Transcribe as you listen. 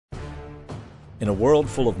In a world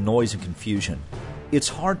full of noise and confusion, it's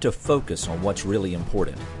hard to focus on what's really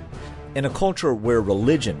important. In a culture where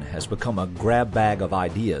religion has become a grab bag of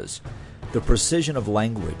ideas, the precision of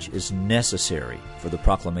language is necessary for the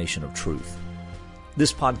proclamation of truth.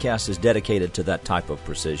 This podcast is dedicated to that type of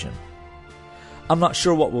precision. I'm not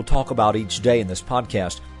sure what we'll talk about each day in this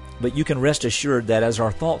podcast, but you can rest assured that as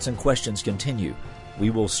our thoughts and questions continue, we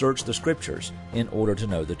will search the Scriptures in order to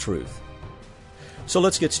know the truth. So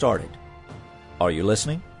let's get started. Are you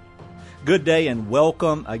listening? Good day and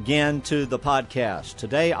welcome again to the podcast.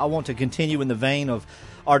 Today I want to continue in the vein of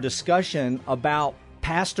our discussion about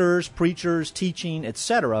pastors, preachers, teaching,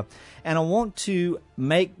 etc. And I want to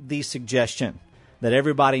make the suggestion that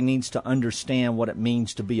everybody needs to understand what it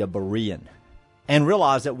means to be a Berean and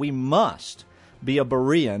realize that we must be a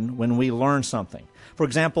Berean when we learn something. For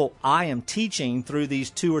example, I am teaching through these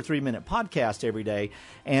 2 or 3 minute podcasts every day,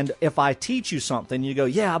 and if I teach you something, you go,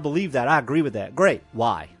 yeah, I believe that, I agree with that. Great.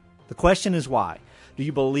 Why? The question is why. Do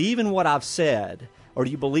you believe in what I've said, or do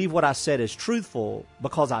you believe what I said is truthful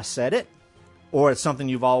because I said it, or it's something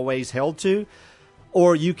you've always held to,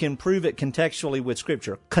 or you can prove it contextually with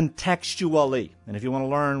Scripture, contextually. And if you want to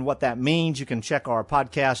learn what that means, you can check our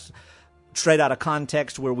podcast straight out of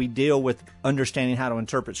context where we deal with understanding how to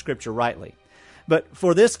interpret Scripture rightly. But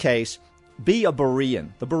for this case, be a Berean.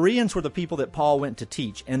 The Bereans were the people that Paul went to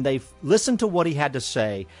teach, and they listened to what he had to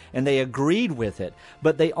say, and they agreed with it.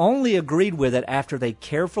 But they only agreed with it after they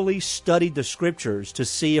carefully studied the Scriptures to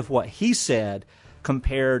see if what he said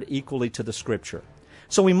compared equally to the Scripture.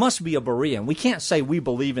 So we must be a Berean. We can't say we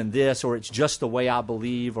believe in this, or it's just the way I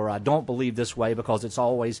believe, or I don't believe this way because it's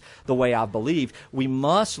always the way I believe. We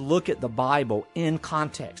must look at the Bible in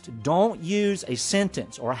context. Don't use a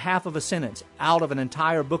sentence or half of a sentence out of an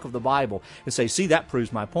entire book of the Bible and say, see, that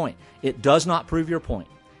proves my point. It does not prove your point.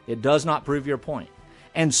 It does not prove your point.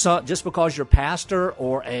 And so just because your pastor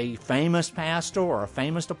or a famous pastor or a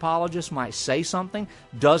famous apologist might say something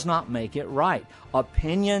does not make it right.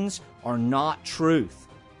 Opinions are not truth.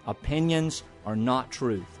 Opinions are not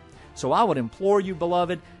truth. So I would implore you,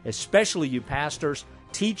 beloved, especially you pastors,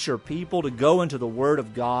 teach your people to go into the Word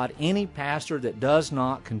of God. Any pastor that does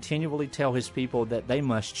not continually tell his people that they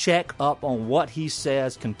must check up on what he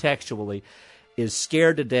says contextually is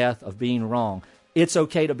scared to death of being wrong. It's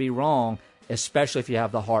okay to be wrong, especially if you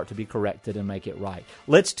have the heart to be corrected and make it right.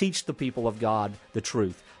 Let's teach the people of God the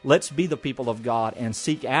truth. Let's be the people of God and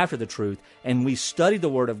seek after the truth, and we study the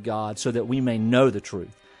Word of God so that we may know the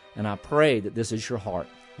truth. And I pray that this is your heart.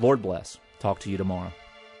 Lord bless. Talk to you tomorrow.